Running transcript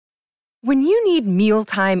When you need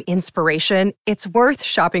mealtime inspiration, it's worth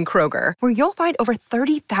shopping Kroger, where you'll find over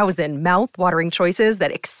 30,000 mouth-watering choices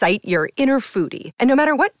that excite your inner foodie. And no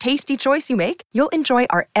matter what tasty choice you make, you'll enjoy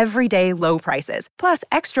our everyday low prices, plus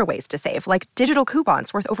extra ways to save, like digital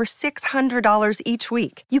coupons worth over $600 each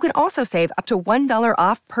week. You can also save up to $1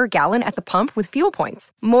 off per gallon at the pump with fuel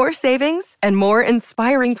points. More savings and more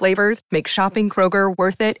inspiring flavors make shopping Kroger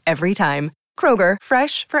worth it every time. Kroger,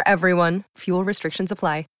 fresh for everyone. Fuel restrictions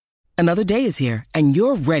apply. Another day is here, and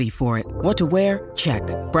you're ready for it. What to wear? Check.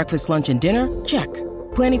 Breakfast, lunch, and dinner? Check.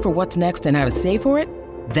 Planning for what's next and how to save for it?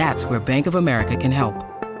 That's where Bank of America can help.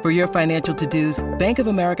 For your financial to-dos, Bank of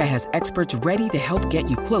America has experts ready to help get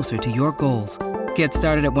you closer to your goals. Get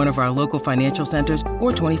started at one of our local financial centers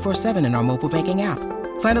or 24/7 in our mobile banking app.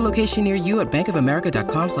 Find a location near you at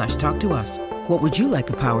bankofamerica.com/talktous. What would you like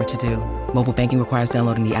the power to do? Mobile banking requires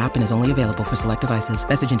downloading the app and is only available for select devices.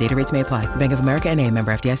 Message and data rates may apply. Bank of America N.A.,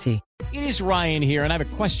 member FDIC. It is Ryan here, and I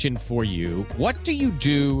have a question for you. What do you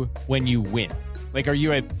do when you win? Like, are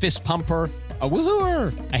you a fist pumper, a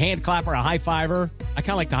woo-hooer, a hand clapper, a high-fiver? I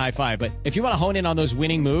kind of like the high-five, but if you want to hone in on those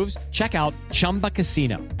winning moves, check out Chumba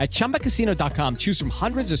Casino. At ChumbaCasino.com, choose from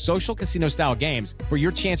hundreds of social casino-style games for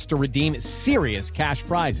your chance to redeem serious cash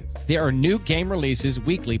prizes. There are new game releases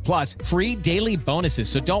weekly, plus free daily bonuses,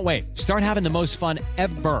 so don't wait. Start having the most fun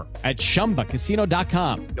ever at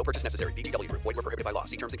ChumbaCasino.com. No purchase necessary. VGW Group. Void where prohibited by law.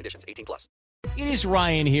 See terms and conditions. 18+. It is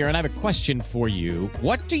Ryan here, and I have a question for you.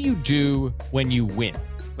 What do you do when you win?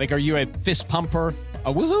 Like, are you a fist pumper,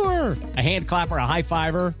 a woo-hooer, a hand clapper, a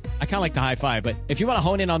high-fiver? I kind of like the high-five, but if you want to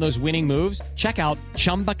hone in on those winning moves, check out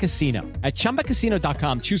Chumba Casino. At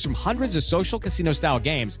ChumbaCasino.com, choose from hundreds of social casino-style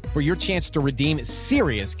games for your chance to redeem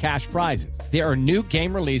serious cash prizes. There are new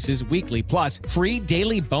game releases weekly, plus free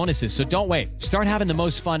daily bonuses, so don't wait. Start having the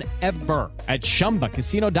most fun ever at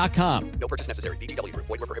ChumbaCasino.com. No purchase necessary. VGW Group.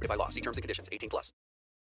 Void where prohibited by law. See terms and conditions. 18+.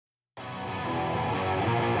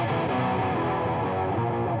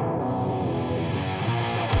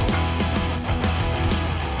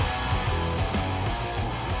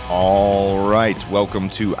 All right, welcome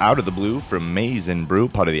to Out of the Blue from Maize and Brew,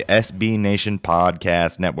 part of the SB Nation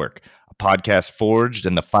Podcast Network, a podcast forged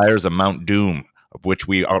in the fires of Mount Doom, of which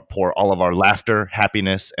we pour all of our laughter,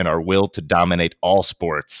 happiness, and our will to dominate all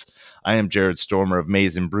sports. I am Jared Stormer of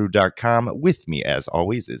MaizeandBrew.com. With me, as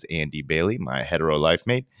always, is Andy Bailey, my hetero life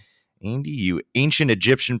mate. Andy, you ancient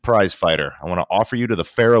Egyptian prize fighter, I want to offer you to the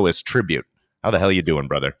pharaoh as tribute. How the hell you doing,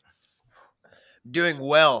 brother? Doing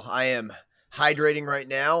well. I am hydrating right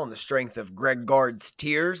now on the strength of Greg Gard's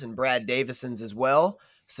tears and Brad Davison's as well.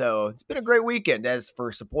 So it's been a great weekend as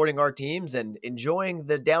for supporting our teams and enjoying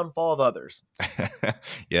the downfall of others.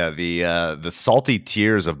 Yeah, the salty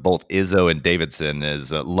tears of both Izzo and Davidson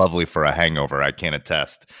is lovely for a hangover, I can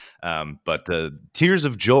attest. But tears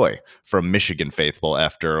of joy from Michigan faithful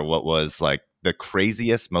after what was like the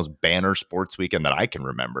craziest, most banner sports weekend that I can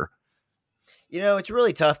remember. You know, it's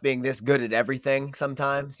really tough being this good at everything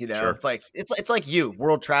sometimes. You know, Sure. it's like you,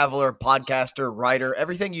 world traveler, podcaster, writer,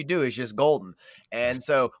 everything you do is just golden. And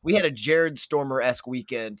so we had a Jared Stormer-esque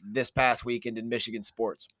weekend this past weekend in Michigan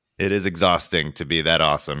sports. It is exhausting to be that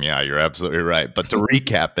awesome. Yeah, you're absolutely right. But to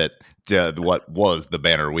recap it, what was the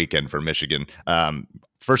banner weekend for Michigan?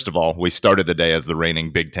 First of all, we started the day as the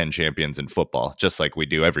reigning Big Ten champions in football, just like we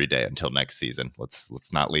do every day until next season. Let's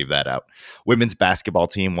not leave that out. Women's basketball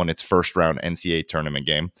team won its first round NCAA tournament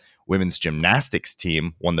game. Women's gymnastics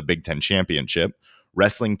team won the Big Ten championship.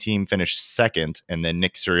 Wrestling team finished second, and then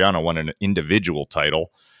Nick Suriano won an individual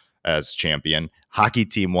title as champion. Hockey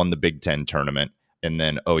team won the Big Ten tournament. And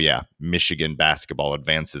then, Michigan basketball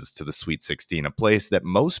advances to the Sweet 16, a place that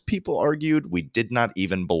most people argued we did not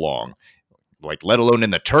even belong, like let alone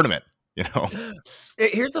in the tournament, you know.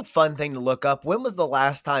 Here's a fun thing to look up. When was the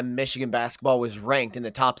last time Michigan basketball was ranked in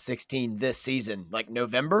the top 16 this season? Like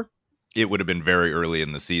November? It would have been very early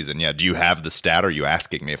in the season. Yeah. Do you have the stat? Or are you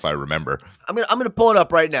asking me if I remember? I'm gonna pull it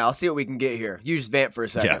up right now. I'll see what we can get here. Use Vant for a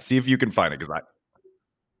second. Yeah, see if you can find it, because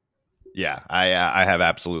I have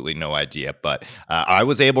absolutely no idea, but I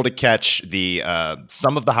was able to catch the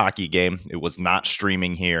some of the hockey game. It was not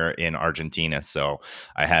streaming here in Argentina, so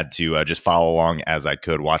I had to just follow along as I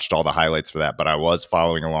could. Watched all the highlights for that, but I was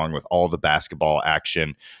following along with all the basketball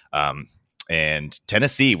action. And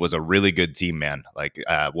Tennessee was a really good team, man. Like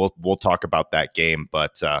we'll talk about that game,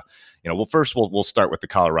 but first we'll start with the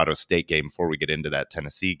Colorado State game before we get into that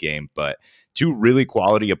Tennessee game, but. Two really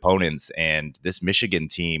quality opponents, and this Michigan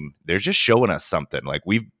team, they're just showing us something. Like,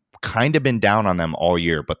 we've kind of been down on them all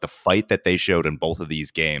year, but the fight that they showed in both of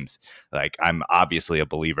these games, like, I'm obviously a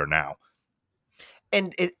believer now.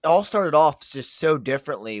 And it all started off just so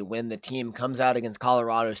differently when the team comes out against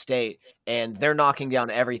Colorado State and they're knocking down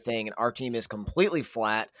everything, and our team is completely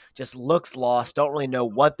flat, just looks lost, don't really know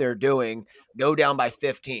what they're doing, go down by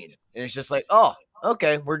 15. And it's just like, oh,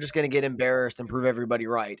 okay, we're just going to get embarrassed and prove everybody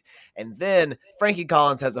right. And then Frankie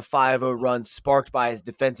Collins has a 5-0 run sparked by his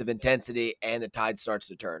defensive intensity, and the tide starts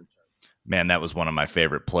to turn. Man, that was one of my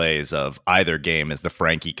favorite plays of either game is the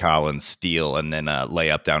Frankie Collins steal and then a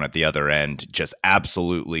layup down at the other end. Just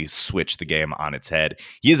absolutely switched the game on its head.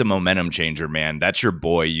 He is a momentum changer, man. That's your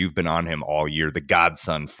boy. You've been on him all year. The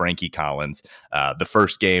godson, Frankie Collins. The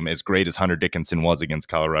first game, as great as Hunter Dickinson was against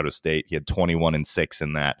Colorado State, he had 21-6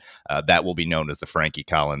 in that. That will be known as the Frankie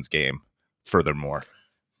Collins game furthermore.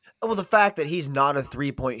 Well, the fact that he's not a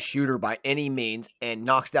three-point shooter by any means and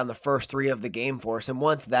knocks down the first three of the game for us, and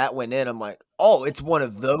once that went in, I'm like, oh, it's one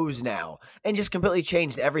of those now, and just completely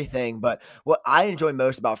changed everything. But what I enjoy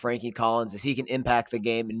most about Frankie Collins is he can impact the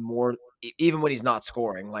game in more, even when he's not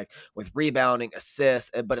scoring, like with rebounding,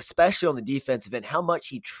 assists, but especially on the defensive end, how much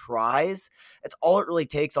he tries. That's all it really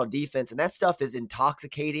takes on defense, and that stuff is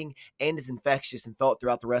intoxicating and is infectious and felt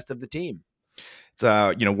throughout the rest of the team.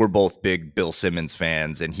 We're both big Bill Simmons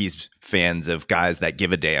fans, and he's fans of guys that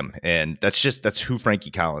give a damn. And that's who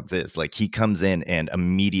Frankie Collins is. Like, he comes in and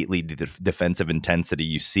immediately the defensive intensity,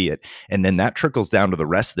 you see it. And then that trickles down to the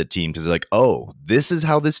rest of the team because like, oh, this is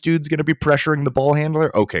how this dude's going to be pressuring the ball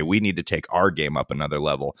handler. Okay, we need to take our game up another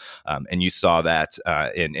level. And you saw that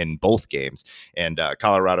in both games. And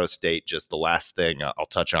Colorado State, just the last thing I'll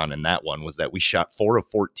touch on in that one was that we shot 4 of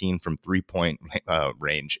 14 from 3-point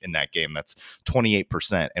range in that game. That's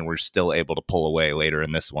 28%, and we're still able to pull away later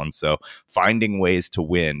in this one. So finding ways to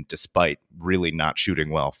win despite really not shooting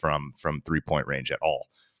well from 3-point range at all.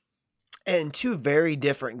 And two very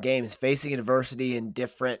different games, facing adversity in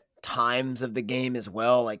different times of the game as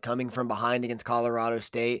well, like coming from behind against Colorado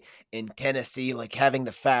State, in Tennessee, like having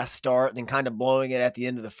the fast start, then kind of blowing it at the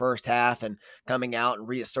end of the first half and coming out and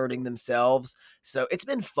reasserting themselves. So it's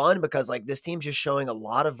been fun because like this team's just showing a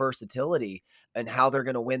lot of versatility and how they're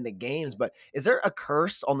going to win the games. But is there a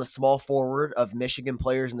curse on the small forward of Michigan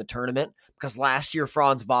players in the tournament? Because last year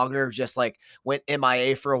Franz Wagner just like went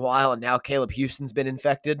MIA for a while, and now Caleb Houston's been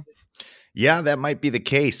infected. Yeah, that might be the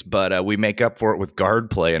case, but we make up for it with guard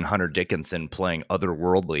play and Hunter Dickinson playing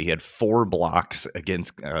otherworldly. He had 4 blocks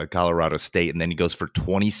against Colorado State, and then he goes for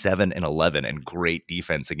 27 and 11 and great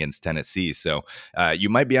defense against Tennessee. So you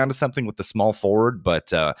might be onto something with the small forward,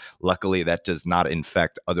 but luckily that does not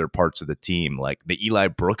infect other parts of the team. Like the Eli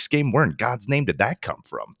Brooks game, where in God's name did that come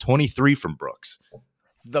from? 23 from Brooks.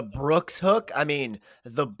 The Brooks hook, I mean,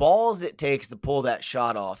 the balls it takes to pull that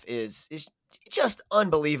shot off is just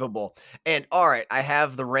unbelievable. And all right, I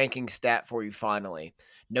have the ranking stat for you finally.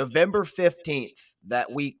 November 15th,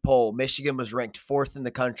 that week poll, Michigan was ranked 4th in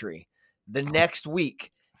the country. The next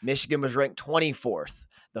week, Michigan was ranked 24th.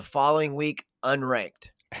 The following week, unranked.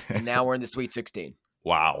 And now we're in the Sweet 16.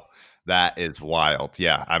 Wow. That is wild.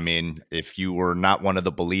 Yeah. I mean, if you were not one of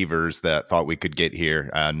the believers that thought we could get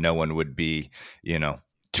here, no one would be,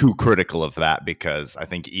 too critical of that, because I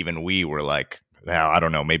think even we were like, now, I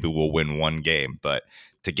don't know, maybe we'll win one game, but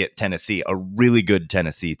to get Tennessee, a really good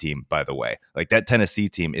Tennessee team, by the way, like that Tennessee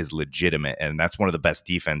team is legitimate. And that's one of the best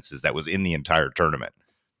defenses that was in the entire tournament.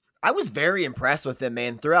 I was very impressed with them,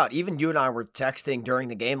 man, throughout. Even you and I were texting during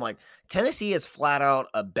the game, like, Tennessee is flat out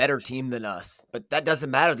a better team than us. But that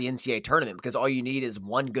doesn't matter the NCAA tournament, because all you need is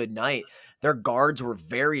one good night. Their guards were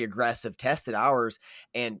very aggressive, tested ours.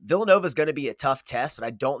 And Villanova is going to be a tough test, but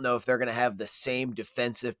I don't know if they're going to have the same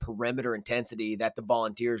defensive perimeter intensity that the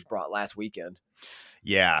Volunteers brought last weekend.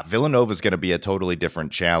 Yeah, Villanova is going to be a totally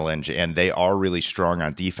different challenge, and they are really strong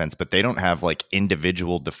on defense, but they don't have like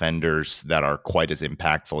individual defenders that are quite as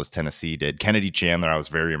impactful as Tennessee did. Kennedy Chandler, I was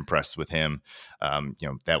very impressed with him.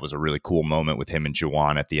 That was a really cool moment with him and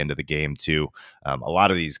Juwan at the end of the game too. A lot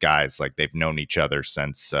of these guys, like, they've known each other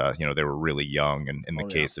since they were really young, and in the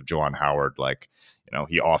case of Juwan Howard, like,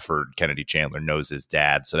 he offered Kennedy Chandler, knows his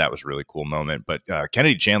dad. So that was a really cool moment. But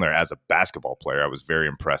Kennedy Chandler, as a basketball player, I was very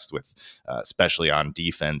impressed with, especially on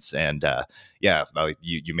defense. And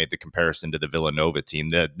you made the comparison to the Villanova team.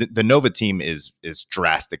 The Nova team is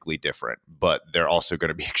drastically different, but they're also going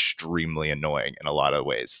to be extremely annoying in a lot of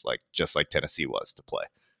ways, like just like Tennessee was to play.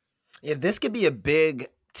 Yeah, this could be a big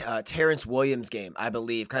Terrence Williams game, I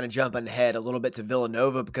believe, kind of jumping ahead a little bit to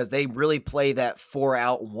Villanova, because they really play that 4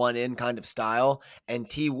 out, 1 in kind of style. And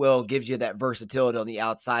T. Will gives you that versatility on the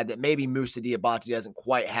outside that maybe Moussa Diabate doesn't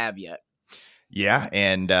quite have yet. Yeah,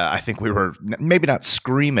 and I think we were maybe not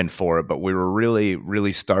screaming for it, but we were really,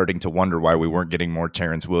 really starting to wonder why we weren't getting more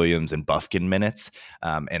Terrence Williams and Bufkin minutes.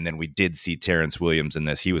 And then we did see Terrence Williams in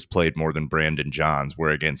this. He was played more than Brandon Johns,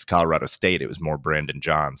 where against Colorado State, it was more Brandon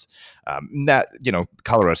Johns.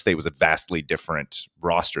 Colorado State was a vastly different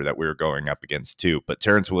roster that we were going up against too. But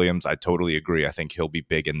Terrence Williams, I totally agree. I think he'll be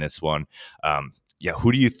big in this one.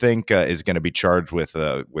 Who do you think is going to be charged with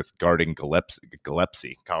guarding Colin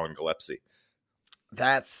Gillespie?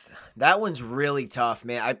 That one's really tough,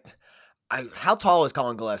 man. How tall is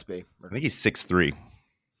Colin Gillespie? I think he's 6'3".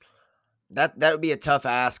 That would be a tough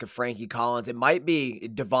ask of Frankie Collins. It might be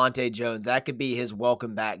Devontae Jones. That could be his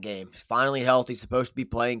welcome back game. He's finally healthy, supposed to be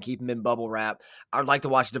playing, keep him in bubble wrap. I'd like to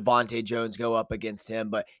watch Devontae Jones go up against him,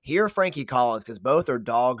 but here Frankie Collins, because both are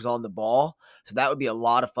dogs on the ball, so that would be a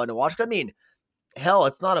lot of fun to watch. I mean, hell,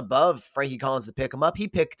 it's not above Frankie Collins to pick him up. He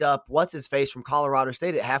picked up what's-his-face from Colorado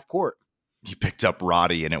State at half court. He picked up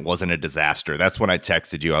Roddy, and it wasn't a disaster. That's when I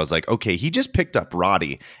texted you. I was like, okay, he just picked up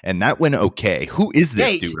Roddy, and that went okay. Who is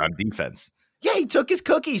this dude on defense? Yeah, he took his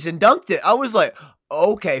cookies and dunked it. I was like,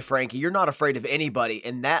 okay, Frankie, you're not afraid of anybody.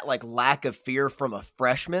 And that lack of fear from a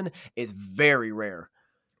freshman is very rare.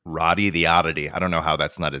 Roddy the Oddity. I don't know how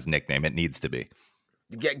that's not his nickname. It needs to be.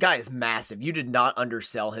 The guy is massive. You did not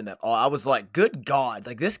undersell him at all. I was like, good God.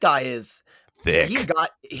 This guy is thick.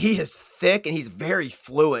 He is thick and he's very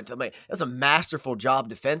fluent. I mean, that's a masterful job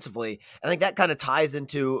defensively. I think that kind of ties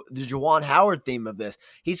into the Juwan Howard theme of this.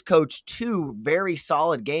 He's coached 2 very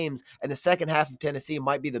solid games, and the second half of Tennessee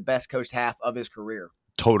might be the best coached half of his career.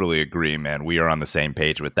 Totally agree, man. We are on the same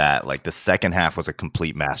page with that. The second half was a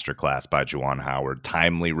complete masterclass by Juwan Howard.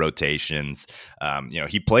 Timely rotations.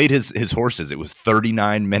 He played his horses. It was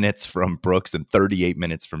 39 minutes from Brooks and 38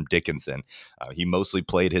 minutes from Dickinson. He mostly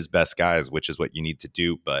played his best guys, which is what you need to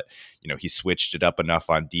do. But, he switched it up enough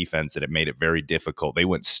on defense that it made it very difficult. They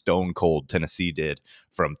went stone cold, Tennessee did,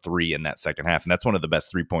 from 3 in that second half. And that's one of the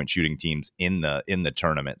best 3-point shooting teams in the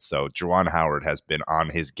tournament. So Juwan Howard has been on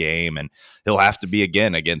his game, and he'll have to be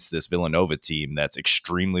again against this Villanova team that's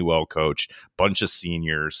extremely well coached, bunch of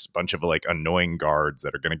seniors, bunch of annoying guards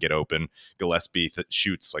that are going to get open. Gillespie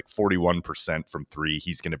shoots 41% from 3.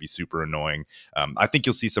 He's going to be super annoying. I think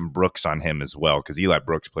you'll see some Brooks on him as well, because Eli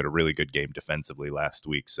Brooks played a really good game defensively last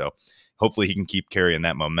week. So hopefully he can keep carrying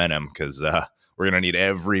that momentum, because we're going to need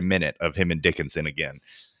every minute of him and Dickinson again.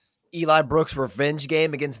 Eli Brooks' revenge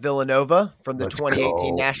game against Villanova from the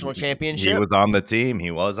 2018 national championship. He was on the team.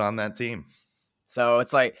 He was on that team. So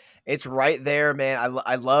it's right there, man.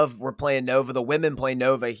 I love we're playing Nova. The women play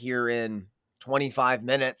Nova here in 25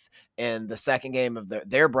 minutes in the second game of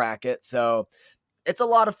their bracket. So it's a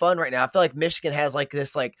lot of fun right now. I feel like Michigan has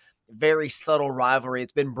this very subtle rivalry.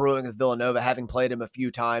 It's been brewing with Villanova, having played him a few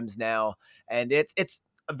times now. And it's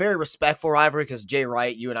a very respectful rivalry because Jay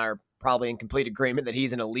Wright, you and I are probably in complete agreement that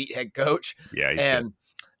he's an elite head coach. Yeah, and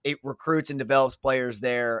it recruits and develops players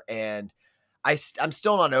there. And I'm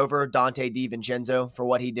still not over Dante DiVincenzo for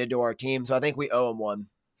what he did to our team. So I think we owe him one.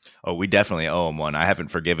 Oh, we definitely owe him one. I haven't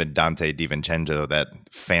forgiven Dante DiVincenzo, that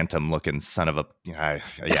phantom-looking son of a.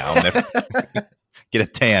 I'll never get a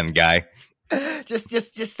tan, guy.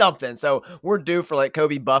 Just something. So we're due for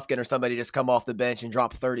Kobe Bufkin or somebody just come off the bench and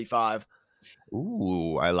drop 35.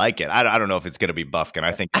 Ooh, I like it. I don't know if it's going to be Bufkin.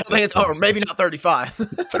 I think it's or maybe not 35.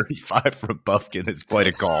 35 from Bufkin is quite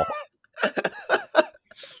a call.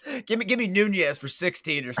 Give me Nunez for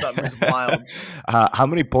 16 or something. It's wild. How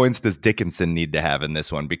many points does Dickinson need to have in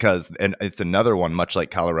this one? Because it's another one, much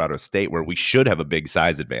like Colorado State, where we should have a big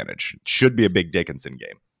size advantage. It should be a big Dickinson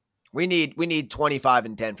game. We need 25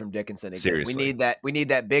 and 10 from Dickinson again. Seriously. We need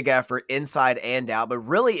that big effort inside and out, but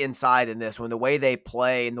really inside in this one, the way they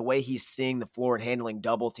play and the way he's seeing the floor and handling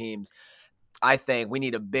double teams. I think we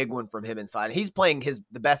need a big one from him inside. He's playing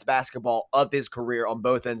the best basketball of his career on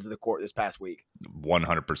both ends of the court this past week.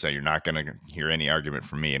 100%. You're not going to hear any argument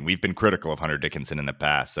from me. And we've been critical of Hunter Dickinson in the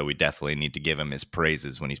past, so we definitely need to give him his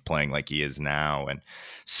praises when he's playing like he is now. And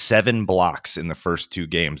 7 blocks in the first 2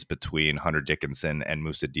 games between Hunter Dickinson and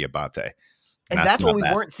Moussa Diabate. And that's what we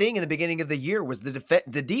weren't seeing in the beginning of the year was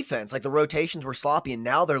the defense. The rotations were sloppy, and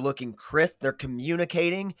now they're looking crisp. They're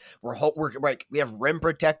communicating. We have rim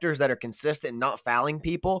protectors that are consistent and not fouling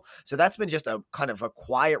people. So that's been just a kind of a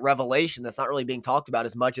quiet revelation that's not really being talked about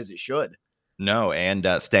as much as it should. No, and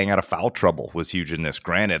staying out of foul trouble was huge in this.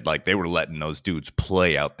 Granted, they were letting those dudes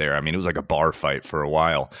play out there. I mean, it was like a bar fight for a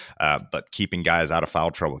while, but keeping guys out of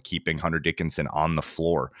foul trouble, keeping Hunter Dickinson on the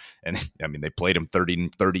floor. And, I mean, they played him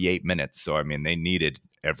 38 minutes. So, I mean, they needed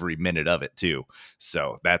every minute of it, too.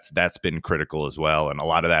 So that's been critical as well. And a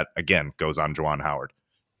lot of that, again, goes on Juwan Howard.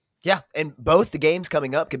 Yeah, and both the games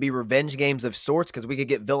coming up could be revenge games of sorts because we could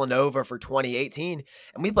get Villanova for 2018,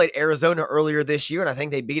 and we played Arizona earlier this year, and I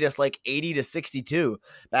think they beat us like 80-62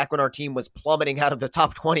 back when our team was plummeting out of the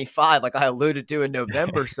top 25, like I alluded to in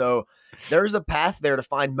November. So there's a path there to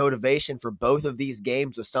find motivation for both of these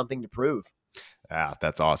games with something to prove. Ah,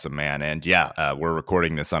 that's awesome, man. And yeah, we're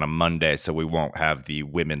recording this on a Monday, so we won't have the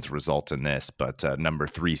women's result in this, but number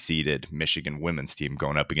 3 seeded Michigan women's team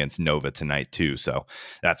going up against Nova tonight too. So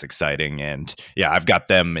that's exciting. And yeah, I've got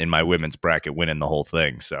them in my women's bracket winning the whole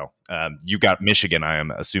thing. So you got Michigan, I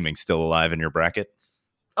am assuming, still alive in your bracket?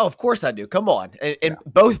 Oh, of course I do. Come on. In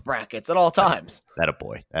both brackets at all times.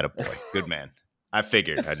 Attaboy. Good man. I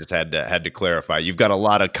figured. I just had to clarify. You've got a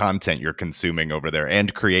lot of content you're consuming over there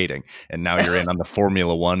and creating, and now you're in on the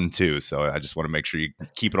Formula One too. So I just want to make sure you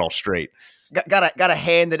keep it all straight. Got a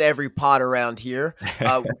hand in every pot around here.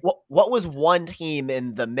 What was one team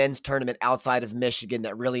in the men's tournament outside of Michigan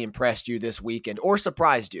that really impressed you this weekend or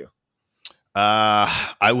surprised you?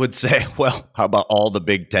 I would say, well, how about all the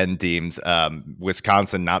Big Ten teams?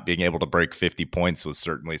 Wisconsin not being able to break 50 points was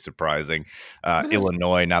certainly surprising.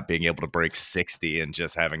 Illinois not being able to break 60 and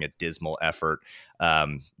just having a dismal effort.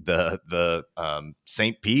 The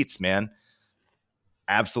St. Pete's, man,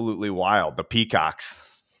 absolutely wild. The Peacocks.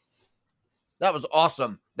 That was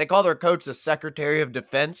awesome. They call their coach the Secretary of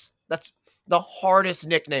Defense. That's the hardest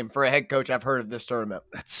nickname for a head coach I've heard of this tournament.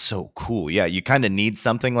 That's so cool. Yeah, you kind of need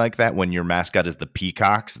something like that when your mascot is the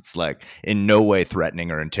Peacocks. It's like in no way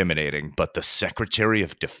threatening or intimidating, but the Secretary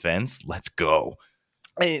of Defense, let's go.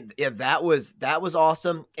 And yeah, that was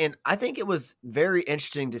awesome. And I think it was very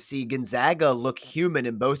interesting to see Gonzaga look human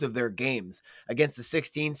in both of their games against the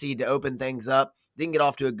 16 seed to open things up. Didn't get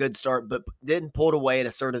off to a good start, but didn't pull it away and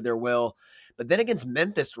asserted their will. But then against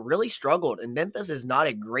Memphis, really struggled. And Memphis is not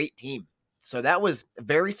a great team. So that was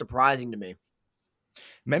very surprising to me.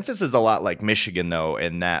 Memphis is a lot like Michigan, though,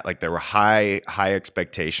 in that like there were high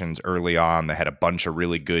expectations early on. They had a bunch of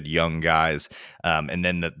really good young guys, and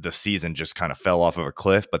then the season just kind of fell off of a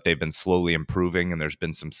cliff. But they've been slowly improving, and there's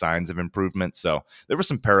been some signs of improvement. So there were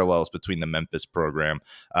some parallels between the Memphis program.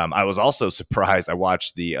 I was also surprised. I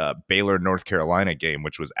watched the Baylor North Carolina game,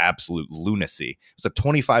 which was absolute lunacy. It was a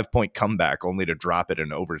 25-point comeback, only to drop it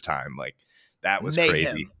in overtime. Like that was Mayhem.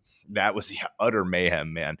 crazy. That was utter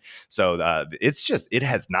mayhem, man. So it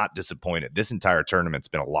has not disappointed. This entire tournament's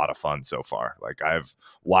been a lot of fun so far. Like I've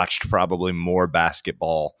watched probably more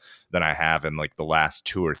basketball than I have in like the last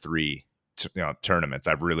 2 or 3 tournaments.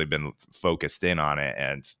 I've really been focused in on it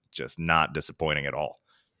and just not disappointing at all.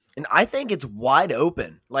 And I think it's wide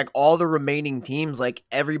open. Like all the remaining teams, like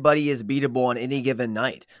everybody is beatable on any given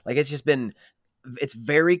night. Like it's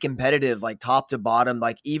very competitive, like top to bottom.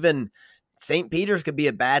 Like even St. Peter's could be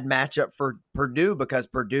a bad matchup for Purdue because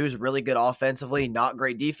Purdue's really good offensively, not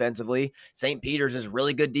great defensively. St. Peter's is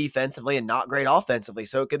really good defensively and not great offensively.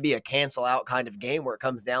 So it could be a cancel out kind of game where it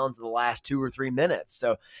comes down to the last 2 or 3 minutes.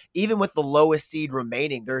 So even with the lowest seed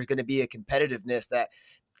remaining, there's going to be a competitiveness that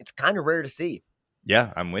it's kind of rare to see.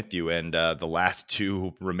 Yeah, I'm with you. And the last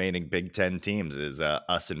 2 remaining Big Ten teams is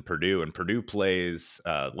us and Purdue. And Purdue plays,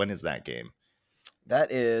 when is that game?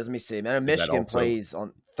 That is, let me see, man. Michigan plays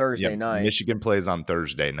on Thursday night. Michigan plays on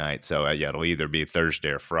Thursday night. So, yeah, it'll either be Thursday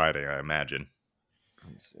or Friday, I imagine.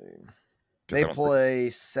 Let's see. They play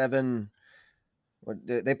at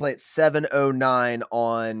 7:09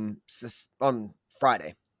 on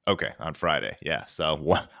Friday. Okay, on Friday. Yeah.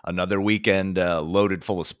 So, another weekend loaded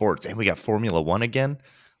full of sports. And we got Formula One again.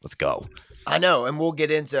 Let's go. I know, and we'll get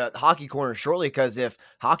into Hockey Corner shortly because if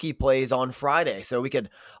hockey plays on Friday, so we could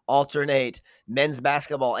alternate men's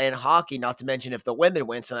basketball and hockey, not to mention if the women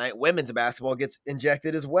win tonight, women's basketball gets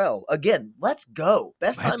injected as well. Again, let's go.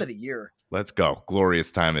 Best time of the year. Let's go.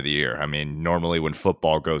 Glorious time of the year. I mean, normally when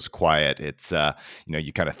football goes quiet, it's,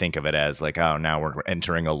 you kind of think of it as like, oh, now we're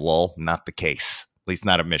entering a lull. Not the case. At least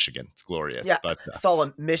not at Michigan. It's glorious. Yeah, but I saw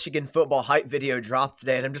a Michigan football hype video drop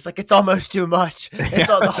today, and I'm just like, it's almost too much. It's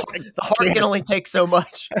all, the heart can only take so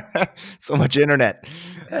much. So much internet.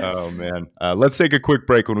 Oh, man. Let's take a quick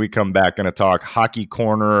break. When we come back, going to talk Hockey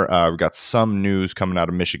Corner. We've got some news coming out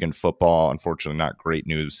of Michigan football. Unfortunately, not great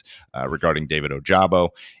news regarding David Ojabo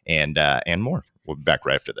and more. We'll be back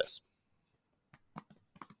right after this.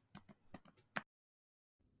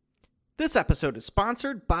 This episode is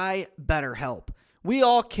sponsored by BetterHelp. We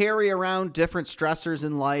all carry around different stressors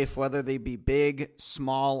in life, whether they be big,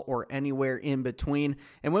 small, or anywhere in between.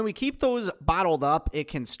 And when we keep those bottled up, it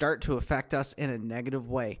can start to affect us in a negative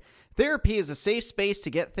way. Therapy is a safe space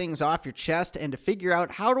to get things off your chest and to figure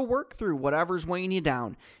out how to work through whatever's weighing you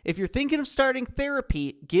down. If you're thinking of starting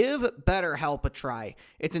therapy, give BetterHelp a try.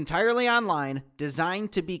 It's entirely online,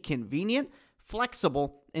 designed to be convenient,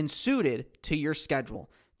 flexible, and suited to your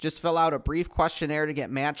schedule. Just fill out a brief questionnaire to get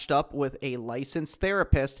matched up with a licensed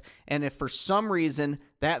therapist, and if for some reason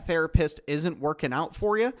that therapist isn't working out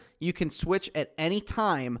for you, you can switch at any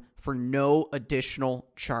time for no additional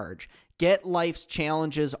charge. Get life's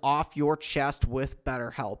challenges off your chest with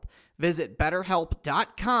BetterHelp. Visit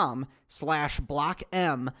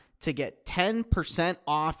BetterHelp.com/BlockM to get 10%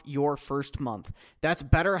 off your first month. That's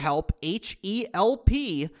BetterHelp,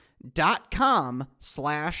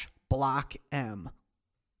 HELP.com/BlockM.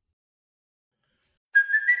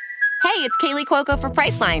 Hey, it's Kaylee Cuoco for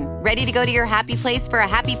Priceline. Ready to go to your happy place for a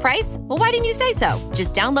happy price? Well, why didn't you say so?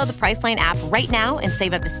 Just download the Priceline app right now and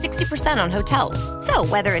save up to 60% on hotels. So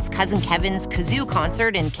whether it's Cousin Kevin's Kazoo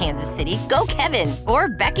Concert in Kansas City, go Kevin, or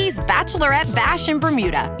Becky's Bachelorette Bash in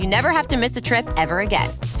Bermuda, you never have to miss a trip ever again.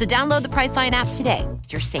 So download the Priceline app today.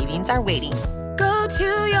 Your savings are waiting. Go to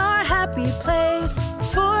your happy place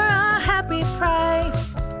for a happy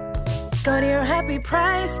price. Go to your happy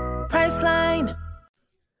price, Priceline.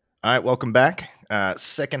 All right, welcome back.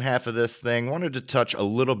 Second half of this thing, wanted to touch a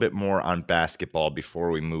little bit more on basketball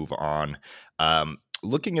before we move on.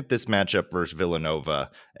 Looking at this matchup versus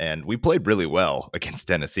Villanova, and we played really well against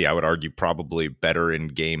Tennessee. I would argue probably better in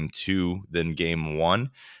game 2 than game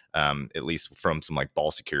 1, at least from some like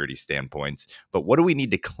ball security standpoints. But what do we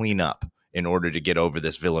need to clean up in order to get over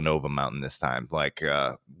this Villanova mountain this time? Like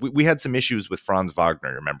we had some issues with Franz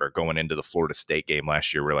Wagner, remember, going into the Florida State game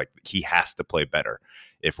last year. We're like, he has to play better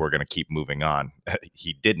if we're going to keep moving on.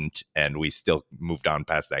 He didn't, and we still moved on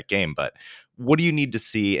past that game. But what do you need to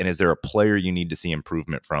see, and is there a player you need to see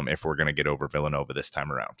improvement from if we're going to get over Villanova this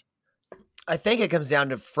time around? I think it comes down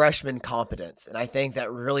to freshman competence, and I think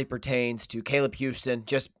that really pertains to Caleb Houston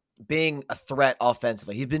just being a threat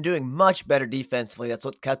offensively. He's been doing much better defensively. That's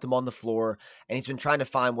what kept him on the floor, and he's been trying to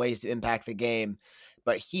find ways to impact the game.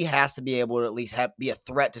 But he has to be able to at least be a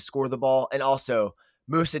threat to score the ball, and also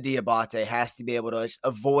Moussa Diabate has to be able to just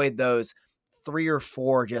avoid those 3 or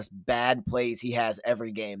 4 just bad plays he has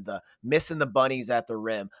every game. The missing the bunnies at the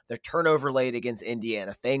rim, the turnover late against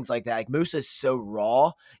Indiana, things like that. Like Moussa is so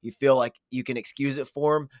raw, you feel like you can excuse it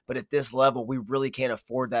for him, but at this level, we really can't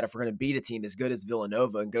afford that if we're going to beat a team as good as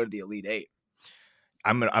Villanova and go to the Elite Eight.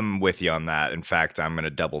 I'm with you on that. In fact, I'm going to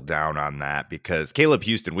double down on that because Caleb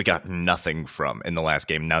Houston, we got nothing from in the last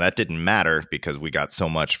game. Now, that didn't matter because we got so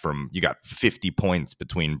much from, you got 50 points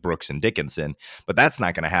between Brooks and Dickinson, but that's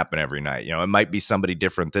not going to happen every night. You know, it might be somebody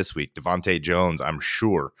different this week. Devontae Jones, I'm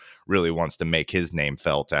sure, really wants to make his name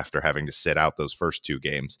felt after having to sit out those first 2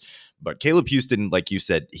 games. But Caleb Houston, like you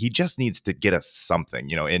said, he just needs to get us something.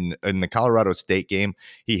 You know, in the Colorado State game,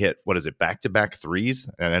 he hit, back-to-back threes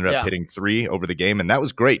and ended up hitting 3 over the game. And that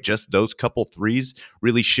was great. Just those couple threes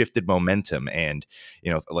really shifted momentum. And,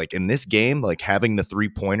 you know, like in this game, like having the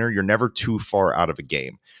 3-pointer, you're never too far out of a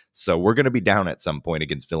game. So we're going to be down at some point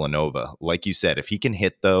against Villanova. Like you said, if he can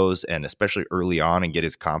hit those and especially early on and get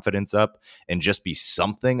his confidence up and just be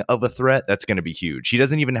something of a threat, that's going to be huge. He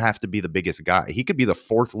doesn't even have to be the biggest guy. He could be the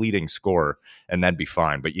 4th leading scorer and that'd be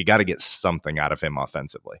fine. But you got to get something out of him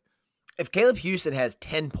offensively. If Caleb Houston has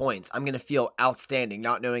 10 points, I'm going to feel outstanding,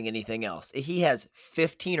 not knowing anything else. If he has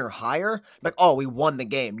 15 or higher, I'm like, oh, we won the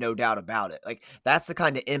game, no doubt about it. Like, that's the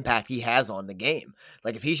kind of impact he has on the game.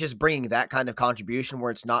 Like, if he's just bringing that kind of contribution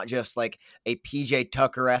where it's not just like a PJ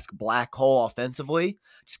Tucker-esque black hole offensively,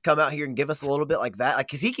 just come out here and give us a little bit like that. Like,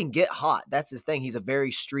 because he can get hot. That's his thing. He's a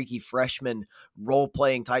very streaky freshman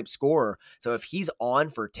role-playing type scorer. So if he's on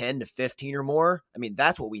for 10 to 15 or more, I mean,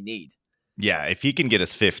 that's what we need. Yeah, if he can get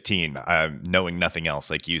us 15, knowing nothing else,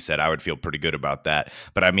 like you said, I would feel pretty good about that.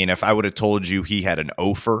 But I mean, if I would have told you he had an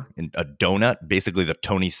Ofer, a donut, basically the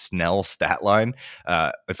Tony Snell stat line,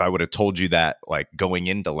 if I would have told you that like going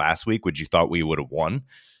into last week, would you thought we would have won?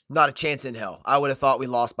 Not a chance in hell. I would have thought we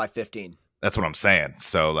lost by 15. That's what I'm saying.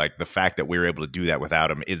 So like the fact that we were able to do that without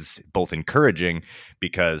him is both encouraging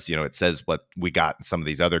because, you know, it says what we got in some of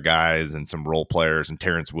these other guys and some role players, and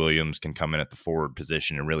Terrence Williams can come in at the forward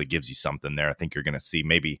position and really gives you something there. I think you're going to see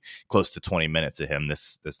maybe close to 20 minutes of him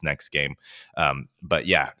this next game. But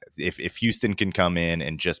yeah, if Houston can come in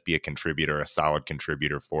and just be a contributor, a solid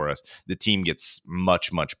contributor for us, the team gets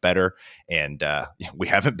much, much better. And we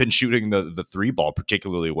haven't been shooting the 3 ball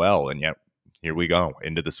particularly well. And yet, here we go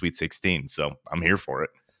into the Sweet 16. So I'm here for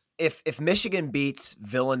it. If Michigan beats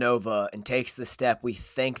Villanova and takes the step we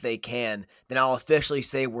think they can, then I'll officially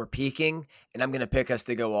say we're peaking, and I'm going to pick us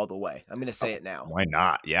to go all the way. I'm going to say it now. Why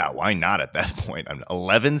not? Yeah, why not at that point? An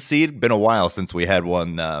 11 seed? Been a while since we had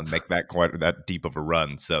one make that quite that deep of a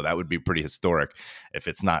run, so that would be pretty historic if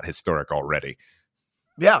it's not historic already.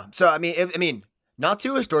 Yeah, so I mean, not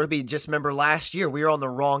too historic. Just remember last year we were on the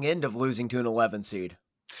wrong end of losing to an 11 seed.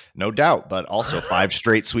 No doubt, but also 5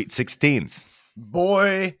 straight Sweet 16s.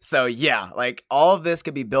 Boy. So yeah, like all of this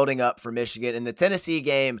could be building up for Michigan. And the Tennessee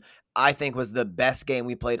game, I think, was the best game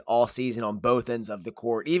we played all season on both ends of the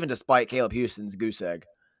court, even despite Caleb Houston's goose egg.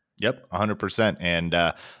 Yep, 100%. And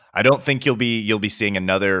I don't think you'll be seeing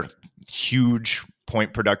another huge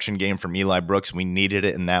point production game from Eli Brooks. We needed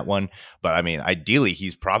it in that one. But I mean, ideally,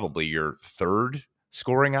 he's probably your third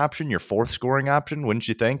scoring option, your fourth scoring option, wouldn't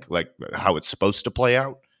you think? Like how it's supposed to play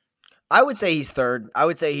out? I would say he's third. I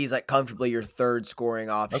would say he's like comfortably your third scoring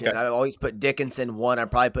option. Okay. I'd always put Dickinson 1.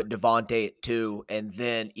 I'd probably put Devontae at 2, and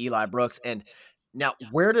then Eli Brooks. And now,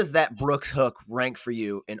 where does that Brooks hook rank for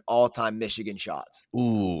you in all-time Michigan shots?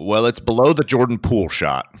 Ooh, well, it's below the Jordan Poole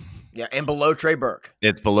shot. Yeah, and below Trey Burke.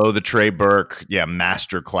 It's below the Trey Burke,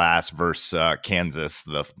 masterclass versus Kansas,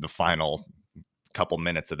 the final couple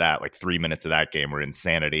minutes of that, like 3 minutes of that game were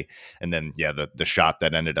insanity. And then, the shot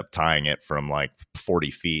that ended up tying it from like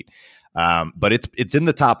 40 feet. But it's in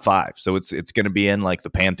the top 5, so it's going to be in like the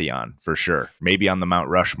Pantheon for sure. Maybe on the Mount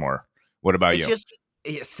Rushmore. What about you?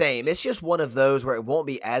 Same. It's just one of those where it won't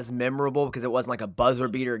be as memorable because it wasn't like a buzzer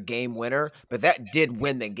beater game winner, but that did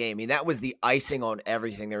win the game. I mean, that was the icing on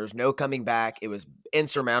everything. There was no coming back. It was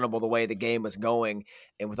insurmountable the way the game was going,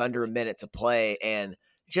 and with under a minute to play, and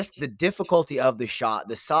just the difficulty of the shot,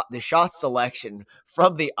 the shot selection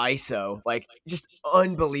from the ISO, like just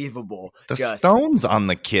unbelievable. The stones on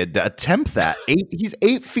the kid to attempt that. He's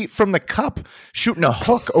 8 feet from the cup, shooting a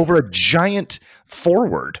hook over a giant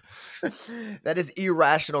forward. That is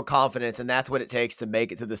irrational confidence, and that's what it takes to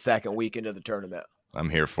make it to the second weekend of the tournament. I'm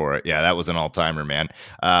here for it. Yeah, that was an all-timer, man.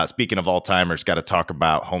 Speaking of all-timers, got to talk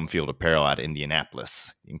about Home Field Apparel out of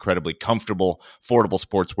Indianapolis. Incredibly comfortable, affordable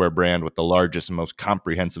sportswear brand with the largest and most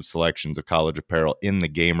comprehensive selections of college apparel in the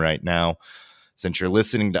game right now. Since you're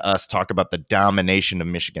listening to us talk about the domination of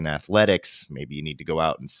Michigan athletics, maybe you need to go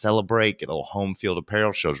out and celebrate. Get a little Home Field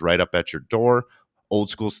Apparel. Shows right up at your door. Old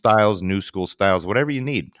school styles, new school styles, whatever you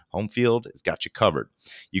need. Home Field has got you covered.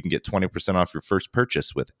 You can get 20% off your first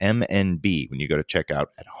purchase with MNB when you go to checkout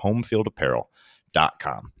at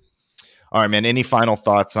homefieldapparel.com. All right, man, any final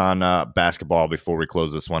thoughts on basketball before we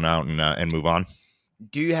close this one out and move on?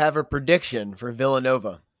 Do you have a prediction for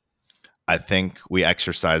Villanova? I think we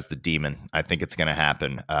exercise the demon. I think it's going to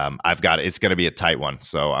happen. It's going to be a tight one.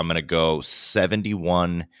 So I'm going to go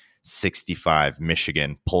 71-65.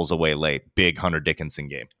 Michigan pulls away late. Big Hunter Dickinson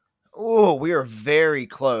game. Oh, we are very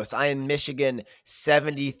close. I am Michigan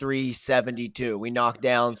 73-72. We knocked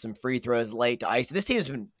down some free throws late to ice. This team has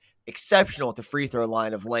been exceptional at the free throw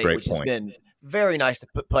line of late, which has been very nice to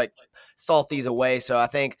salt these away. So I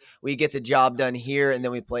think we get the job done here, and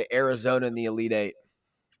then we play Arizona in the Elite Eight.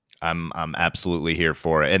 I'm absolutely here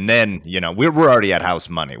for it. And then, we're already at house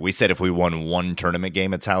money. We said if we won one tournament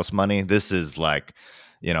game, it's house money. This is like,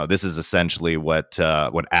 this is essentially what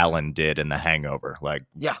Allen did in The Hangover. Like,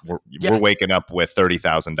 we're waking up with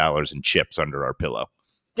 $30,000 in chips under our pillow.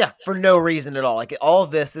 Yeah, for no reason at all. Like all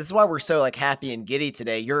of this is why we're so happy and giddy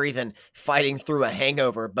today. You're even fighting through a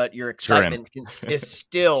hangover, but your excitement is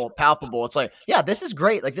still palpable. It's like, yeah, this is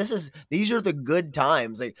great. Like these are the good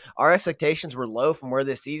times. Like our expectations were low from where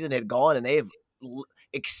this season had gone, and they've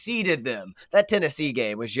exceeded them. That Tennessee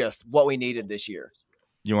game was just what we needed this year.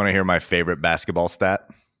 You want to hear my favorite basketball stat?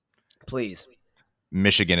 Please.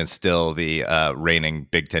 Michigan is still the reigning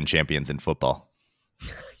Big Ten champions in football.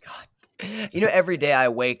 Every day I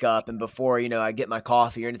wake up and before, I get my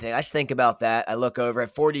coffee or anything, I just think about that. I look over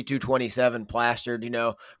at 42-27 plastered,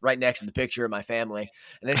 right next to the picture of my family.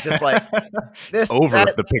 And it's just like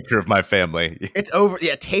the picture of my family. It's over.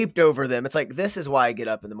 Yeah. Taped over them. It's like, this is why I get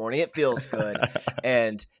up in the morning. It feels good.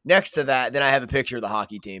 And next to that, then I have a picture of the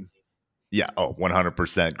hockey team. Yeah. Oh,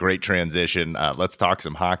 100%. Great transition. Let's talk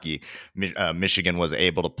some hockey. Michigan was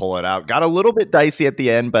able to pull it out. Got a little bit dicey at the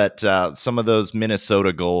end, but some of those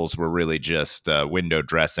Minnesota goals were really just window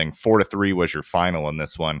dressing. 4-3 was your final in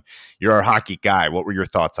this one. You're our hockey guy. What were your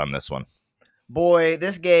thoughts on this one? Boy,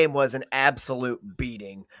 this game was an absolute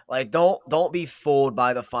beating. Like, don't be fooled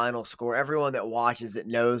by the final score. Everyone that watches it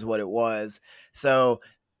knows what it was. So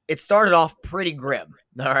it started off pretty grim.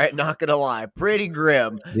 All right, not going to lie. Pretty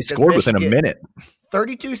grim. They scored within a minute.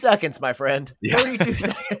 32 seconds, my friend. 32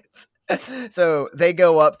 seconds. So they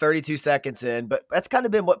go up 32 seconds in, but that's kind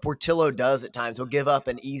of been what Portillo does at times. He'll give up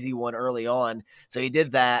an easy one early on. So he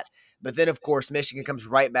did that. But then, of course, Michigan comes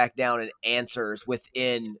right back down and answers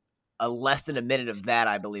within less than a minute of that,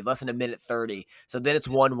 I believe, less than a minute 30. So then it's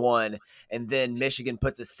 1-1. And then Michigan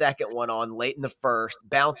puts a second one on late in the first,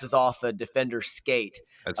 bounces off a defender's skate.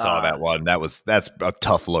 I saw that one. That's a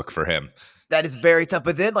tough look for him. That is very tough.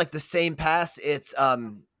 But then, like the same pass, it's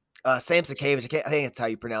Sam Sakavich, I think that's how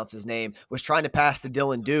you pronounce his name, was trying to pass to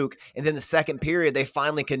Dylan Duke. And then the second period, they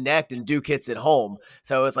finally connect and Duke hits it home.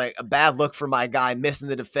 So it's like a bad look for my guy, missing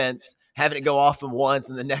the defense, having it go off him once,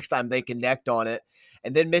 and the next time they connect on it.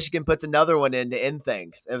 And then Michigan puts another one in to end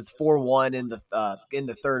things. It was 4-1 in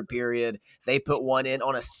the third period. They put one in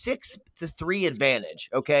on a 6-3 advantage.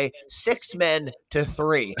 Okay, 6 men to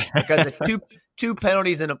 3 because of two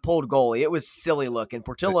penalties and a pulled goalie. It was silly looking.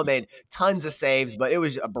 Portillo made tons of saves, but it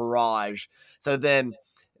was a barrage. So then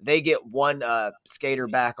they get one skater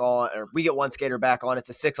back on, or we get one skater back on. It's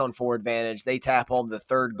a 6-on-4 advantage. They tap home the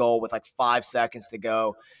third goal with like 5 seconds to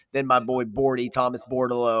go. Then my boy Thomas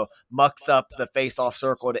Bordeleau, mucks up the face-off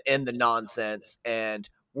circle to end the nonsense, and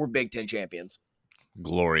we're Big Ten champions.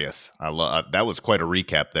 Glorious. I love that. Was quite a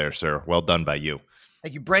recap there, sir. Well done by you.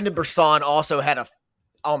 Thank you. Brendan Brisson also had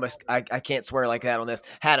I can't swear like that on this,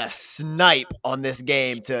 had a snipe on this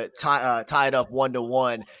game to tie it up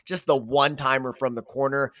 1-1. Just the one-timer from the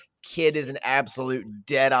corner. Kid is an absolute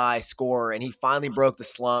dead-eye scorer, and he finally broke the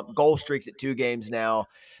slump. Goal streaks at 2 games now.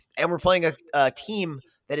 And we're playing a team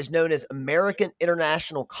that is known as American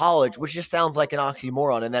International College, which just sounds like an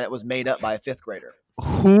oxymoron, and that it was made up by a 5th grader.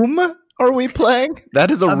 Whom are we playing? That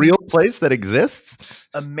is a real place that exists?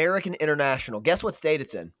 American International. Guess what state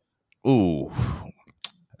it's in? Ooh,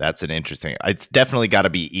 that's an interesting. It's definitely got to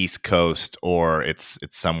be East Coast, or it's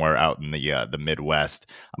somewhere out in the Midwest.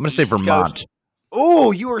 I'm going to say Vermont.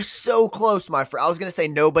 Oh, you were so close, my friend. I was going to say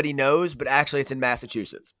nobody knows, but actually it's in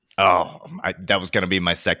Massachusetts. Oh, that was going to be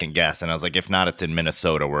my second guess. And I was like, if not, it's in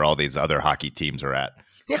Minnesota where all these other hockey teams are at.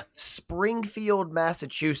 Yeah. Springfield,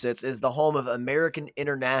 Massachusetts is the home of American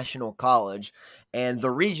International College. And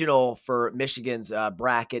the regional for Michigan's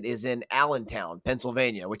bracket is in Allentown,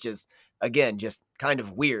 Pennsylvania, which is, again, just kind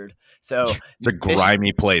of weird. So it's a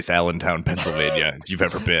grimy place, Allentown, Pennsylvania, if you've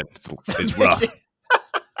ever been. It's rough.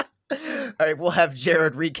 All right, we'll have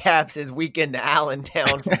Jared recaps his weekend to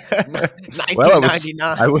Allentown from 1999.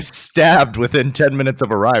 Well, I was stabbed within 10 minutes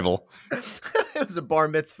of arrival. It was a bar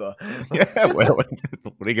mitzvah. Yeah, well, what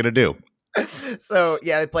are you going to do? So,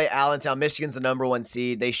 yeah, they play Allentown. Michigan's the number 1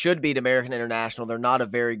 seed. They should beat American International. They're not a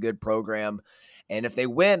very good program. And if they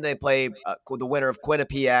win, they play the winner of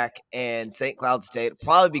Quinnipiac and St. Cloud State. It'll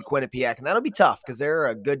probably be Quinnipiac, and that'll be tough because they're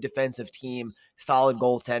a good defensive team, solid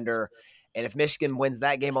goaltender. And if Michigan wins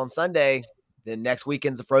that game on Sunday, then next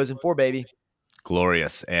weekend's a Frozen Four, baby.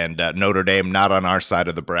 Glorious. And Notre Dame not on our side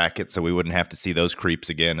of the bracket, so we wouldn't have to see those creeps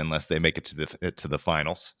again unless they make it to the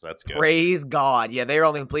finals. So that's good. Praise God. Yeah, they're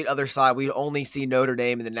on the complete other side. We only see Notre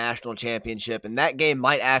Dame in the national championship, and that game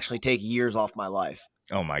might actually take years off my life.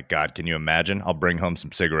 Oh, my God. Can you imagine? I'll bring home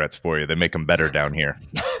some cigarettes for you. They make them better down here.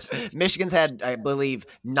 Michigan's had, I believe,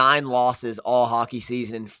 9 losses all hockey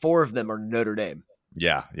season, and 4 of them are Notre Dame.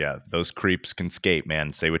 Yeah. Those creeps can skate,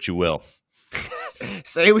 man. Say what you will.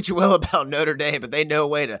 Say what you will about Notre Dame, but they know a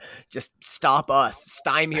way to just stop us,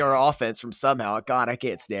 stymie our offense from somehow. God, I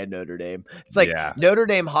can't stand Notre Dame. It's like Notre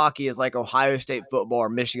Dame hockey is like Ohio State football or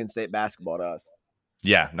Michigan State basketball to us.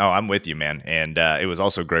 Yeah, no, I'm with you, man. And it was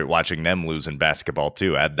also great watching them lose in basketball,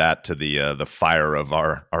 too. Add that to the fire of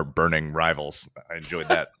our burning rivals. I enjoyed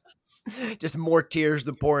that. Just more tears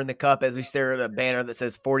to pour in the cup as we stare at a banner that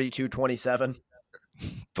says 42-27.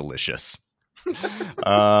 Delicious.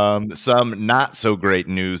 Some not so great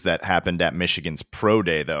news that happened at Michigan's Pro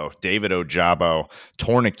Day, though. David Ojabo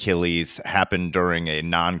torn Achilles, happened during a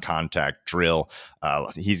non-contact drill.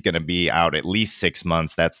 He's going to be out at least 6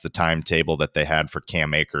 months. That's the timetable that they had for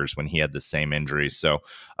Cam Akers when he had the same injury. So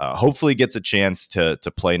hopefully gets a chance to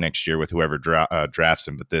play next year with whoever drafts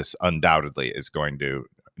him. But this undoubtedly is going to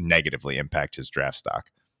negatively impact his draft stock.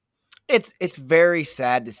 It's very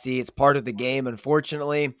sad to see. It's part of the game,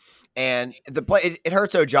 unfortunately. And it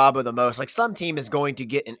hurts Ojabo the most. Like, some team is going to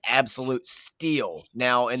get an absolute steal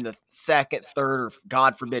now in the second, third, or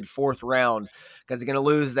God forbid, 4th round, because they're going to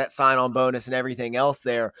lose that sign-on bonus and everything else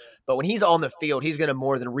there. But when he's on the field, he's going to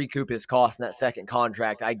more than recoup his cost in that second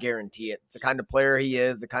contract. I guarantee it. It's the kind of player he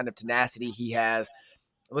is, the kind of tenacity he has.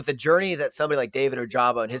 With the journey that somebody like David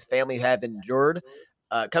Ojabo and his family have endured,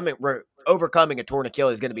 overcoming a torn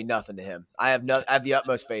Achilles is going to be nothing to him. I have the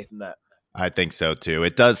utmost faith in that. I think so too.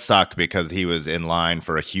 It does suck because he was in line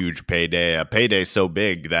for a huge payday, a payday so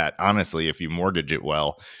big that honestly, if you mortgage it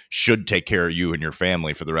well, should take care of you and your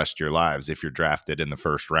family for the rest of your lives if you're drafted in the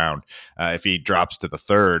first round. If he drops to the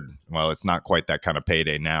third, well, it's not quite that kind of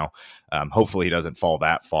payday now. Hopefully he doesn't fall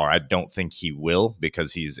that far. I don't think he will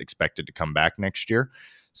because he's expected to come back next year.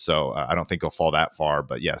 So I don't think he'll fall that far,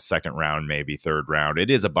 but yeah, second round, maybe third round. It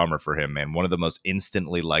is a bummer for him, man. One of the most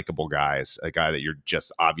instantly likable guys, a guy that you're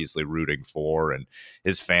just obviously rooting for, and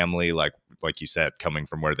his family, like you said, coming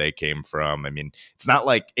from where they came from. I mean, it's not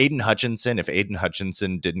like Aiden Hutchinson. If Aiden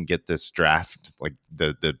Hutchinson didn't get this draft, like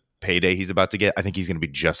the payday he's about to get, I think he's going to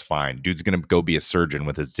be just fine. Dude's going to go be a surgeon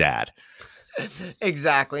with his dad.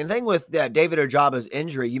 Exactly. And the thing with David Ojabo's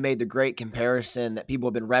injury, you made the great comparison that people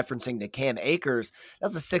have been referencing to Cam Akers.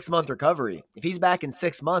 That's a 6-month recovery. If he's back in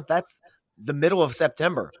 6 months, that's the middle of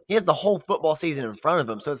September. He has the whole football season in front of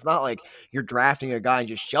him. So it's not like you're drafting a guy and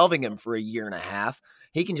just shelving him for a year and a half.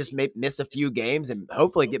 He can just miss a few games and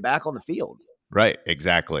hopefully get back on the field. Right,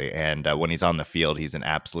 exactly. And when he's on the field, he's an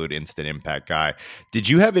absolute instant impact guy. Did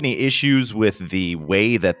you have any issues with the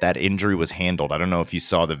way that injury was handled? I don't know if you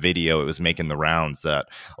saw the video. It was making the rounds that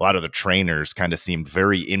a lot of the trainers kind of seemed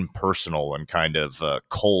very impersonal and kind of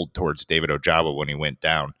cold towards David Ojabo when he went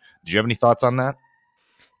down. Did you have any thoughts on that?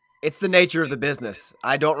 It's the nature of the business.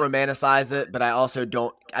 I don't romanticize it, but I also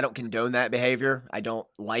don't condone that behavior. I don't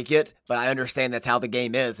like it, but I understand that's how the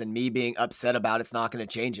game is, and me being upset about it's not going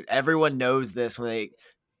to change it. Everyone knows this when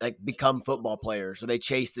they become football players or they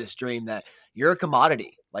chase this dream that you're a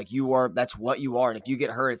commodity. Like you are, that's what you are. And if you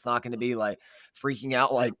get hurt, it's not going to be like freaking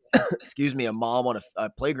out like, excuse me, a mom on a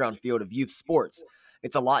playground field of youth sports.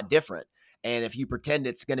 It's a lot different. And if you pretend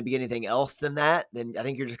it's going to be anything else than that, then I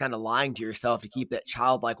think you're just kind of lying to yourself to keep that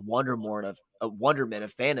childlike wonderment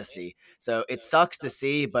of fantasy. So it sucks to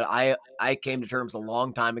see, but I came to terms a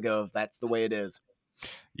long time ago if that's the way it is.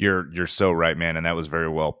 You're so right, man, and that was very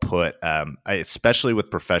well put. Especially with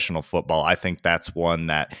professional football, I think that's one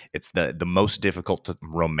that it's the most difficult to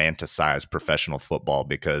romanticize professional football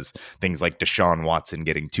because things like Deshaun Watson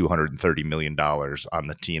getting $230 million on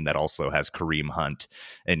the team that also has Kareem Hunt,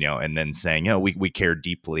 and and then saying we care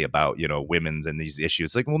deeply about women's and these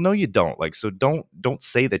issues. Like, well, no, you don't. Like, so don't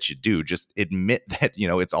say that you do. Just admit that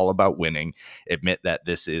it's all about winning. Admit that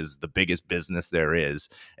this is the biggest business there is,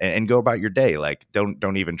 and go about your day. Like,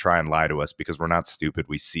 don't even try and lie to us because we're not stupid.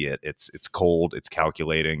 We see it. It's cold. It's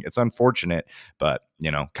calculating. It's unfortunate, but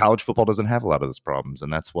college football doesn't have a lot of those problems,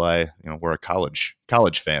 and that's why we're a college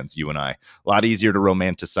fans. You and I, a lot easier to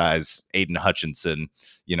romanticize Aiden Hutchinson,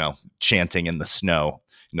 chanting in the snow,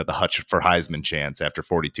 the Hutch for Heisman chants after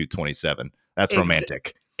 42-27. That's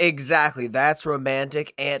romantic. Exactly. That's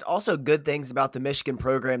romantic. And also good things about the Michigan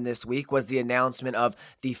program this week was the announcement of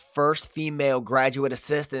the first female graduate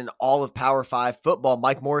assistant in all of Power 5 football.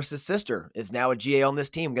 Mike Morris's sister is now a GA on this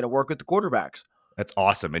team, going to work with the quarterbacks. That's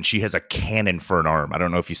awesome. And she has a cannon for an arm. I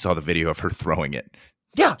don't know if you saw the video of her throwing it.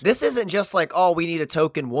 Yeah, this isn't just like, oh, we need a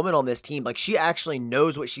token woman on this team. Like, she actually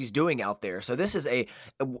knows what she's doing out there. So this is it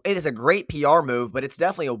is a great PR move, but it's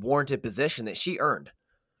definitely a warranted position that she earned.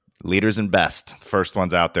 Leaders and best. First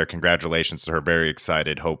one's out there. Congratulations to her. Very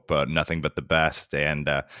excited. Hope nothing but the best. And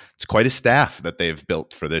it's quite a staff that they've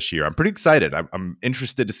built for this year. I'm pretty excited. I'm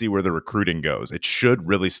interested to see where the recruiting goes. It should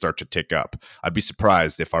really start to tick up. I'd be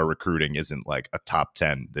surprised if our recruiting isn't like a top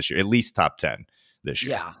 10 this year, at least top 10 this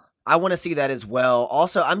year. Yeah, I want to see that as well.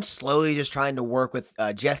 Also, I'm slowly just trying to work with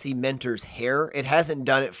Jesse Minter's hair. It hasn't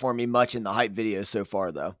done it for me much in the hype videos so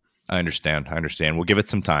far, though. I understand. We'll give it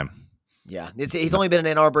some time. Yeah, he's only been in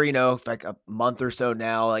Ann Arbor, for like a month or so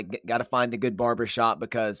now. Like, got to find the good barber shop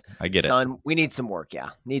because, I get son, we need some work.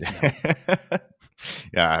 Yeah, need some help.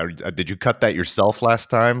 Yeah, did you cut that yourself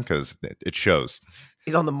last time? Because it shows.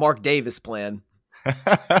 He's on the Mark Davis plan.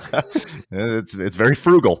 It's very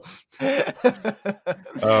frugal.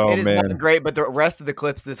 It is not great, but the rest of the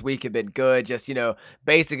clips this week have been good. Just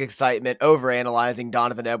basic excitement, over analyzing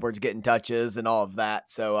Donovan Edwards getting touches and all of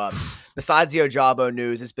that. So besides the Ojabo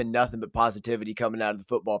news, it's been nothing but positivity coming out of the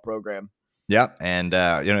football program. Yeah, and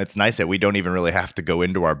it's nice that we don't even really have to go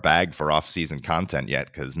into our bag for off-season content yet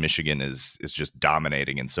because Michigan is just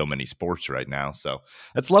dominating in so many sports right now. So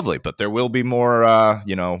that's lovely, but there will be more,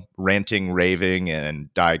 ranting, raving,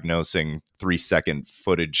 and diagnosing 3-second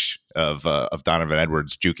footage of Donovan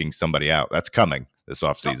Edwards juking somebody out. That's coming this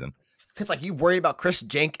offseason. It's like, you worried about Chris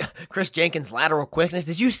Jenkins' lateral quickness.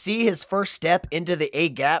 Did you see his first step into the A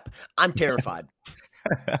gap? I'm terrified.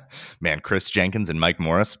 Man, Chris Jenkins and Mike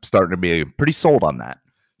Morris starting to be pretty sold on that.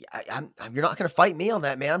 You're not going to fight me on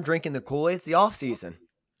that, man. I'm drinking the Kool-Aid. It's the off season.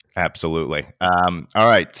 Absolutely. All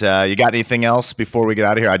right. You got anything else before we get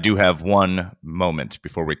out of here? I do have one moment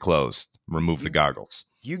before we close. Remove the goggles.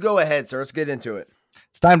 You go ahead, sir. Let's get into it.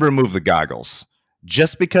 It's time to remove the goggles.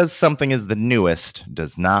 Just because something is the newest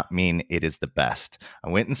does not mean it is the best. I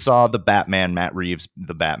went and saw The Batman, Matt Reeves,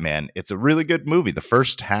 The Batman. It's a really good movie. The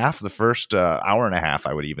first hour and a half,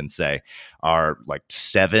 I would even say, are like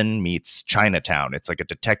Seven meets Chinatown. It's like a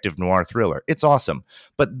detective noir thriller. It's awesome.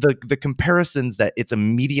 But the comparisons that it's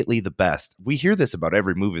immediately the best. We hear this about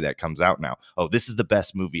every movie that comes out now. Oh, this is the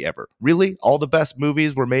best movie ever. Really? All the best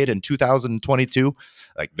movies were made in 2022?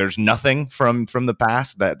 Like there's nothing from the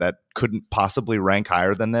past that couldn't possibly rank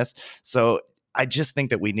higher than this. So I just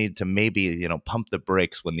think that we need to maybe, pump the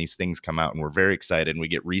brakes when these things come out, and we're very excited and we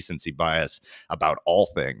get recency bias about all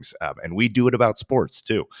things. And we do it about sports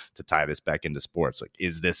too, to tie this back into sports. Like,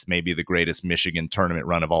 is this maybe the greatest Michigan tournament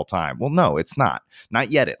run of all time? Well, no, it's not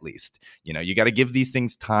yet, at least. You got to give these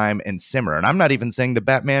things time and simmer. And I'm not even saying the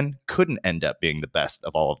Batman couldn't end up being the best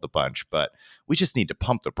of all of the bunch, but we just need to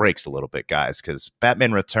pump the brakes a little bit, guys, because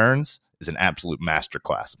Batman Returns is an absolute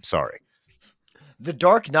masterclass. I'm sorry. The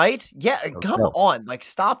Dark Knight? Yeah, come on. Like,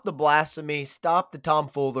 stop the blasphemy. Stop the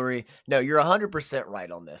tomfoolery. No, you're 100%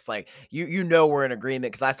 right on this. Like, you know we're in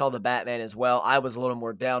agreement because I saw the Batman as well. I was a little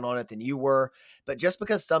more down on it than you were. But just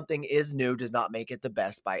because something is new does not make it the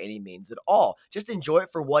best by any means at all. Just enjoy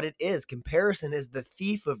it for what it is. Comparison is the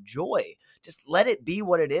thief of joy. Just let it be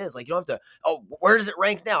what it is. Like, you don't have to, where does it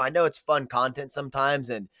rank now? I know it's fun content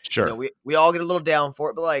sometimes, and sure, we all get a little down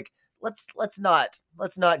for it, but like, let's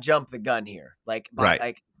not jump the gun here. Like, right.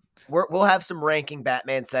 Like we'll have some ranking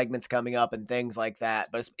Batman segments coming up and things like that.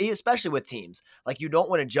 But especially with teams, like, you don't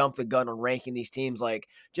want to jump the gun on ranking these teams. Like,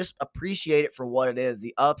 just appreciate it for what it is.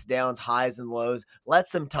 The ups, downs, highs, and lows. Let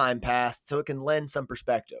some time pass so it can lend some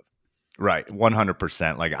perspective. Right.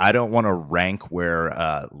 100%. Like, I don't want to rank where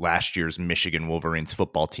last year's Michigan Wolverines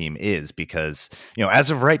football team is because, as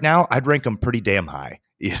of right now, I'd rank them pretty damn high.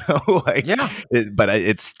 But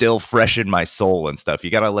it's still fresh in my soul and stuff.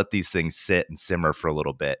 You got to let these things sit and simmer for a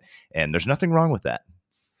little bit. And there's nothing wrong with that.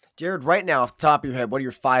 Jared, right now, off the top of your head, what are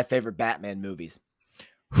your 5 favorite Batman movies?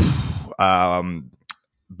 Batman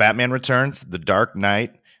Returns, The Dark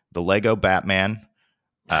Knight, The Lego Batman,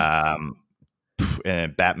 nice.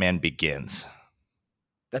 And Batman Begins.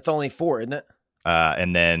 That's only 4, isn't it?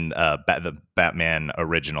 And then the Batman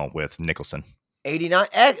original with Nicholson. 89.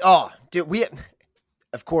 Oh, dude,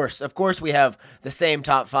 Of course, we have the same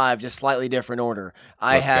top 5, just slightly different order.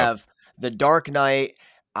 I have The Dark Knight.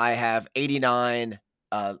 I have 89,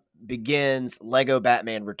 Begins, Lego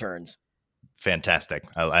Batman Returns. Fantastic.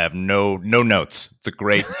 I have no notes. It's a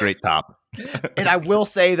great top. And I will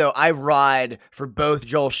say, though, I ride for both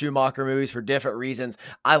Joel Schumacher movies for different reasons.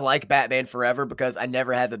 I like Batman Forever because I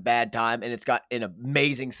never have a bad time, and it's got an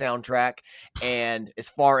amazing soundtrack. And as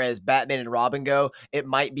far as Batman and Robin go, it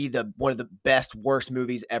might be one of the best, worst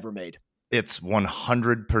movies ever made. It's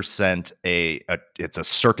 100% it's a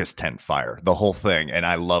circus tent fire, the whole thing, and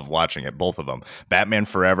I love watching it, both of them. Batman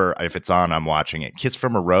Forever, if it's on, I'm watching it. Kiss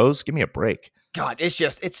from a Rose, give me a break. God,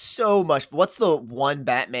 it's so much. What's the one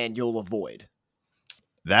Batman you'll avoid?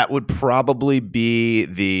 That would probably be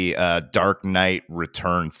the Dark Knight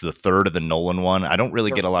Returns, the third of the Nolan one. I don't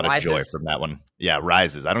really get a lot of joy from that one. Yeah,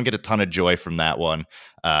 Rises. I don't get a ton of joy from that one.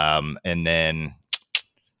 And then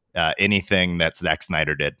anything that Zack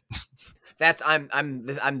Snyder did.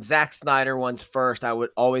 I'm Zack Snyder ones first. I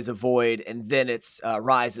would always avoid, and then it's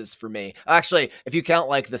Rises for me. Actually, if you count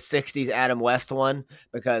like the '60s Adam West one,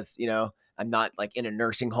 because I'm not like in a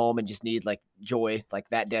nursing home and just need like joy like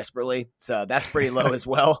that desperately. So that's pretty low as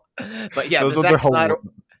well. But yeah,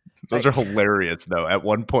 those are hilarious though. At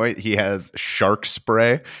one point he has shark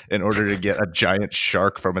spray in order to get a giant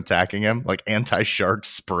shark from attacking him, like anti-shark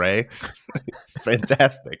spray. It's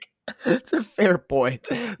fantastic. It's a fair point.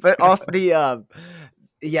 But also the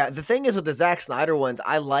thing is with the Zack Snyder ones,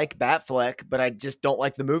 I like Batfleck, but I just don't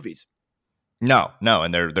like the movies. No,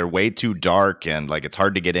 and they're way too dark, and like it's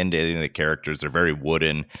hard to get into any of the characters. They're very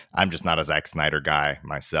wooden. I'm just not a Zack Snyder guy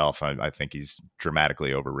myself. I think he's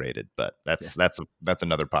dramatically overrated, but that's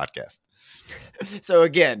another podcast. So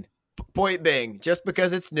again, point being, just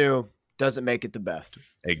because it's new doesn't make it the best.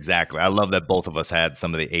 Exactly. I love that both of us had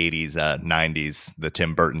some of the 80s, 90s, the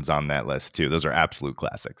Tim Burtons on that list too. Those are absolute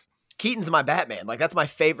classics. Keaton's my Batman. Like, that's my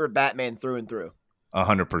favorite Batman through and through.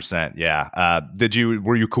 100%. Yeah.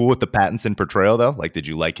 Were you cool with the Pattinson portrayal though? Like, did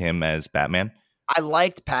you like him as Batman? I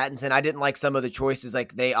liked Pattinson. I didn't like some of the choices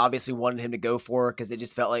like they obviously wanted him to go for because it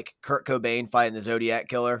just felt like Kurt Cobain fighting the Zodiac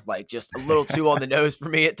Killer, like just a little too on the nose for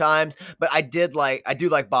me at times. But I do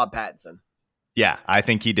like Bob Pattinson. Yeah, I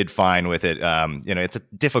think he did fine with it. It's a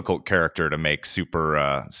difficult character to make super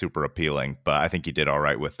appealing, but I think he did all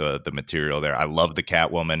right with the material there. I loved the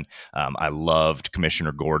Catwoman. I loved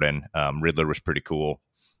Commissioner Gordon. Riddler was pretty cool.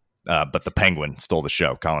 But the Penguin stole the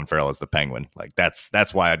show. Colin Farrell is the Penguin. Like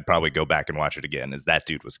that's why I'd probably go back and watch it again. Is that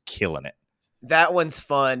dude was killing it. That one's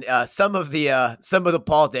fun. Some of the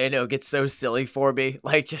Paul Dano gets so silly for me.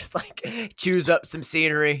 Like just like chews up some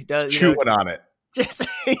scenery. Chewing on it.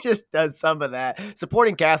 He just does some of that.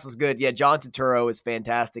 Supporting cast was good. Yeah, John Turturro is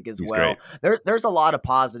fantastic as well. There's a lot of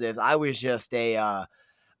positives. I was just a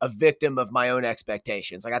victim of my own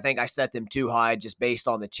expectations. Like I think I set them too high just based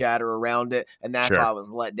on the chatter around it, and that's why I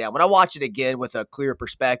was let down. When I watch it again with a clear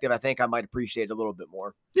perspective, I think I might appreciate it a little bit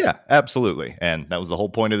more. Yeah, absolutely. And that was the whole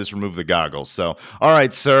point of this Remove the Goggles. So, all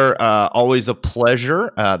right, sir, always a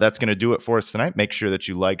pleasure. That's going to do it for us tonight. Make sure that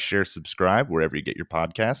you like, share, subscribe wherever you get your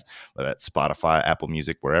podcasts, whether that's Spotify, Apple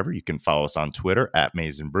Music, wherever. You can follow us on Twitter at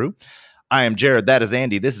Maize and Brew. I am Jared. That is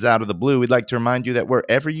Andy. This is Out of the Blue. We'd like to remind you that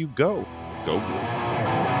wherever you go, go blue.